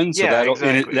I've won. So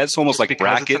that's almost just like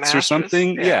brackets or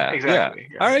something. Yeah, exactly.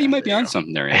 Yeah. All right, you might be on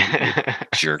something there, Andy.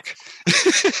 Jerk.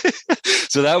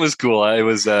 So that was cool. It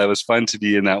was fun to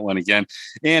be in that one again.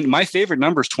 And my favorite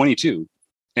number is 22,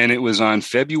 and it was on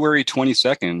February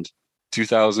 22nd,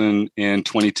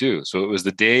 2022. So it was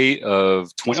the day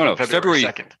of February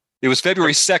 2nd. It was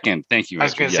February 2nd. Thank you. I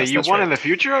was going to say, you won in the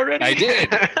future already? I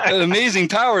did. Amazing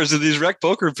powers of these Rec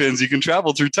Poker pins. You can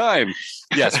travel through time.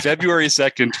 Yes, February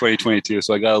 2nd, 2022.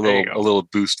 So I got a little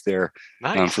boost there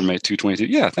for my 222.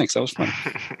 Yeah, thanks. That was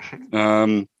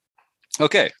fun.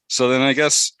 Okay, so then I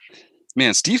guess,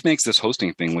 man, Steve makes this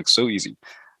hosting thing look so easy.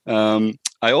 I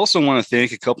also want to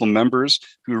thank a couple members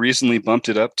who recently bumped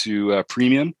it up to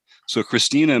premium. So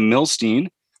Christina Milstein,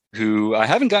 who I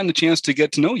haven't gotten a chance to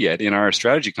get to know yet in our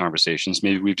strategy conversations.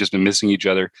 Maybe we've just been missing each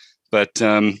other. But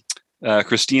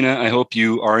Christina, I hope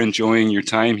you are enjoying your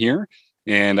time here.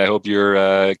 And I hope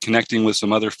you're connecting with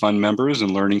some other fun members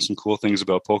and learning some cool things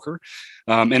about poker.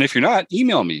 And if you're not,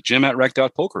 email me,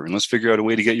 jim@rec.poker, and let's figure out a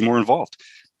way to get you more involved.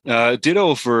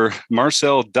 Ditto for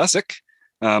Marcel Dusick.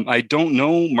 I don't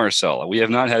know Marcel. We have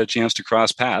not had a chance to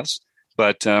cross paths,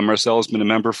 but Marcel has been a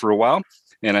member for a while.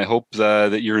 And I hope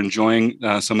that you're enjoying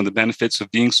some of the benefits of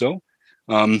being so.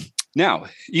 Now,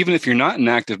 even if you're not an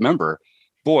active member,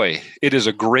 boy, it is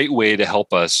a great way to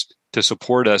help us, to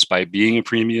support us by being a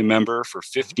premium member for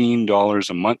 $15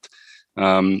 a month.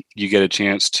 You get a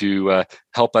chance to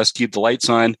help us keep the lights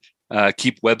on,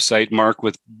 keep website Mark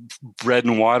with bread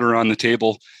and water on the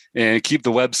table, and keep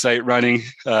the website running.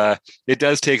 It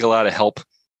does take a lot of help.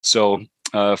 So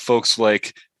folks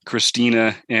like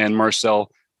Christina and Marcel,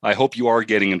 I hope you are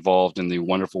getting involved in the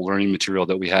wonderful learning material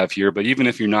that we have here. But even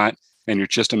if you're not, and you're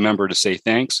just a member to say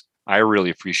thanks, I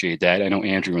really appreciate that. I know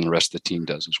Andrew and the rest of the team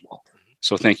does as well.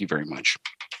 So thank you very much.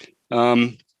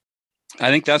 I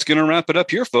think that's going to wrap it up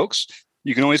here, folks.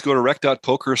 You can always go to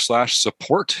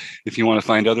rec.poker/support if you want to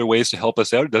find other ways to help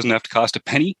us out. It doesn't have to cost a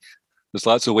penny. There's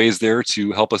lots of ways there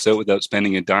to help us out without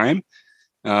spending a dime.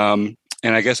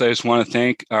 And I guess I just want to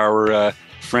thank our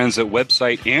friends at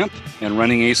Website AMP and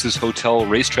Running Aces Hotel,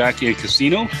 Racetrack, and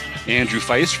Casino, Andrew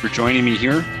Feist, for joining me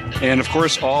here. And, of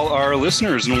course, all our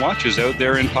listeners and watchers out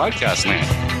there in podcast land.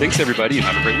 Thanks, everybody, and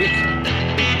have a great week.